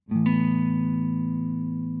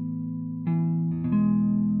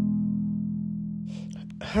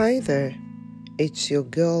Hi there, it's your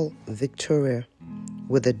girl Victoria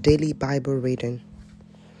with a daily Bible reading.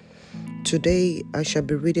 Today I shall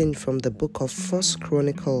be reading from the book of 1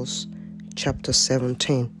 Chronicles chapter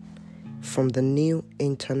 17 from the New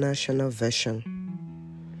International Version.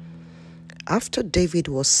 After David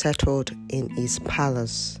was settled in his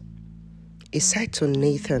palace, he said to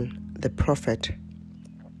Nathan the prophet,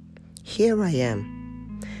 "Here I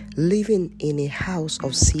am, living in a house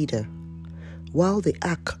of cedar, while the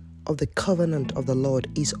ark of the covenant of the Lord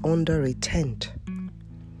is under a tent."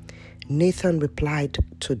 Nathan replied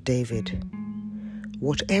to David,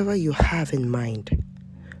 "Whatever you have in mind,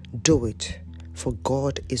 do it, for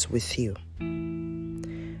God is with you."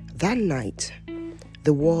 That night,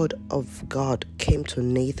 the word of God came to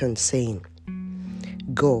Nathan saying,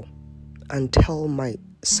 "Go and tell my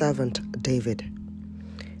servant David,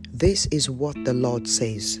 this is what the Lord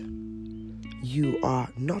says. You are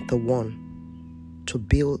not the one to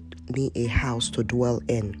build me a house to dwell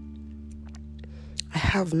in. I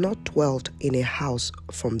have not dwelt in a house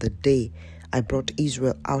from the day I brought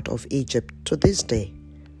Israel out of Egypt to this day.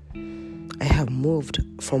 I have moved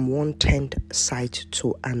from one tent site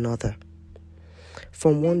to another,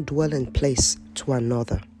 from one dwelling place to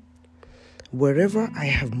another. Wherever I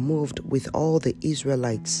have moved with all the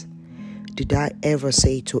Israelites, did I ever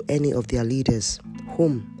say to any of their leaders,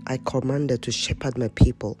 whom I commanded to shepherd my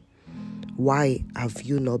people, 'Why have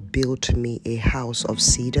you not built me a house of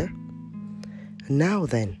cedar?' Now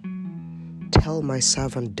then, tell my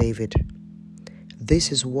servant David,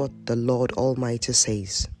 this is what the Lord Almighty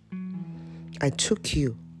says. I took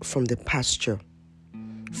you from the pasture,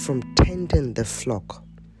 from tending the flock,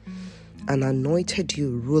 and anointed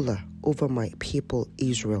you ruler over my people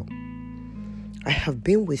Israel. I have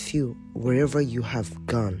been with you wherever you have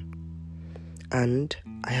gone, and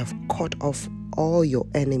I have cut off all your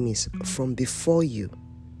enemies from before you.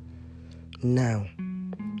 Now,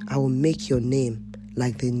 I will make your name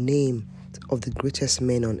like the name of the greatest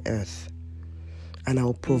men on earth, and I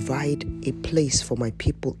will provide a place for my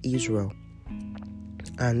people Israel,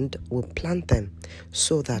 and will plant them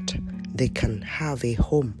so that they can have a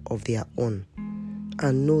home of their own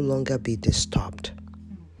and no longer be disturbed.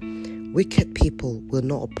 Wicked people will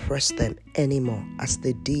not oppress them anymore as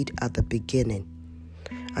they did at the beginning,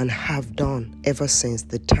 and have done ever since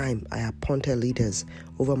the time I appointed leaders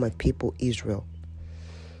over my people Israel.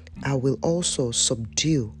 I will also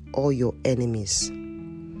subdue all your enemies.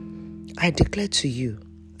 I declare to you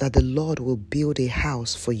that the Lord will build a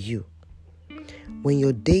house for you. When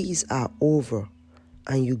your days are over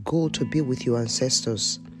and you go to be with your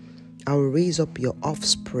ancestors, I will raise up your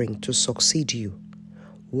offspring to succeed you,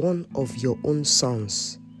 one of your own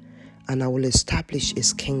sons, and I will establish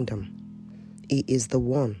his kingdom. He is the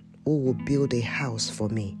one who will build a house for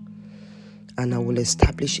me, and I will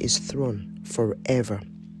establish his throne forever.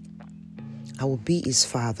 I will be his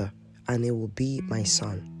father, and he will be my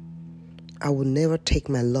son. I will never take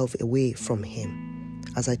my love away from him,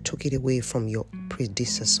 as I took it away from your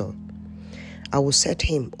predecessor. I will set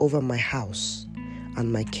him over my house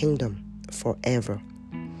and my kingdom forever.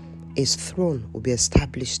 His throne will be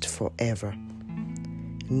established forever."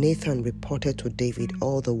 Nathan reported to David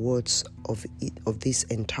all the words of this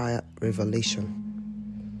entire revelation.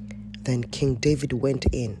 Then King David went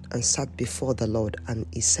in and sat before the Lord, and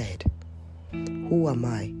he said, "Who am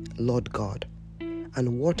I, Lord God,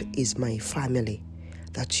 and what is my family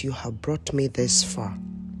that you have brought me this far?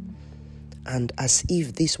 And as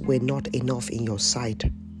if this were not enough in your sight,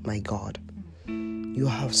 my God, you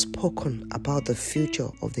have spoken about the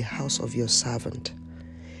future of the house of your servant.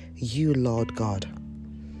 You, Lord God,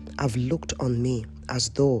 have looked on me as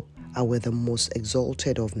though I were the most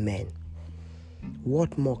exalted of men.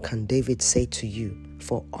 What more can David say to you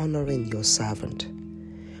for honoring your servant?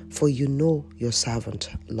 For you know your servant,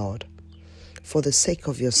 Lord. For the sake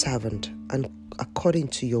of your servant and according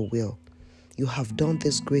to your will, you have done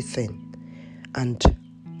this great thing and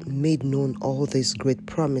made known all these great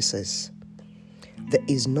promises. There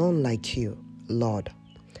is none like you, Lord,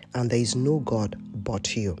 and there is no God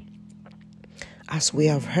but you. As we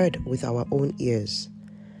have heard with our own ears,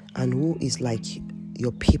 and who is like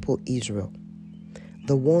your people Israel,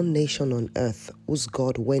 the one nation on earth whose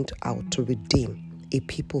God went out to redeem a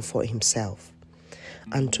people for himself,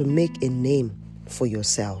 and to make a name for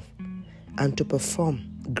yourself, and to perform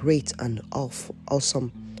great and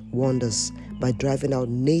awesome wonders by driving out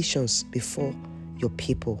nations before your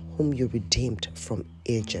people whom you redeemed from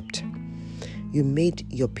Egypt. You made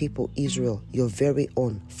your people Israel your very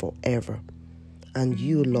own forever, and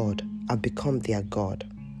you, Lord, have become their God.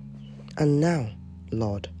 And now,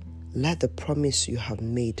 Lord, let the promise you have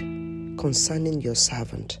made concerning your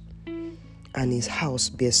servant, and his house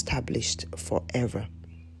be established forever.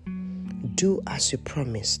 Do as you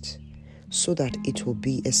promised, so that it will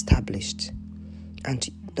be established, and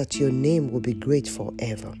that your name will be great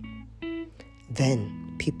forever.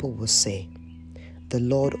 Then people will say, the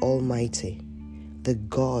Lord Almighty, the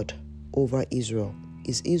God over Israel,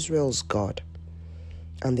 is Israel's God,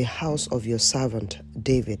 and the house of your servant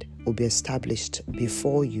David will be established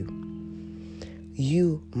before you.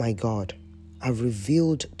 You, my God, have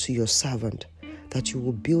revealed to your servant that you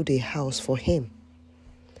will build a house for him.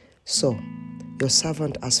 So, your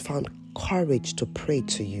servant has found courage to pray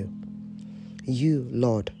to you. You,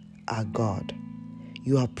 Lord, are God.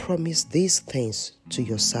 You have promised these things to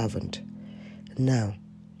your servant. Now,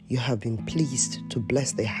 you have been pleased to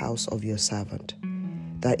bless the house of your servant,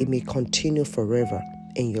 that it may continue forever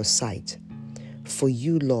in your sight. For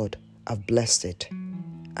you, Lord, have blessed it,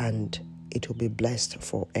 and it will be blessed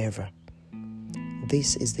forever.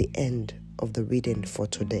 This is the end of the reading for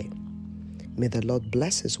today. May the Lord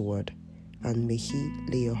bless his word, and may he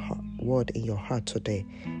lay your word in your heart today.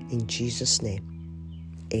 In Jesus'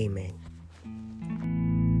 name, amen.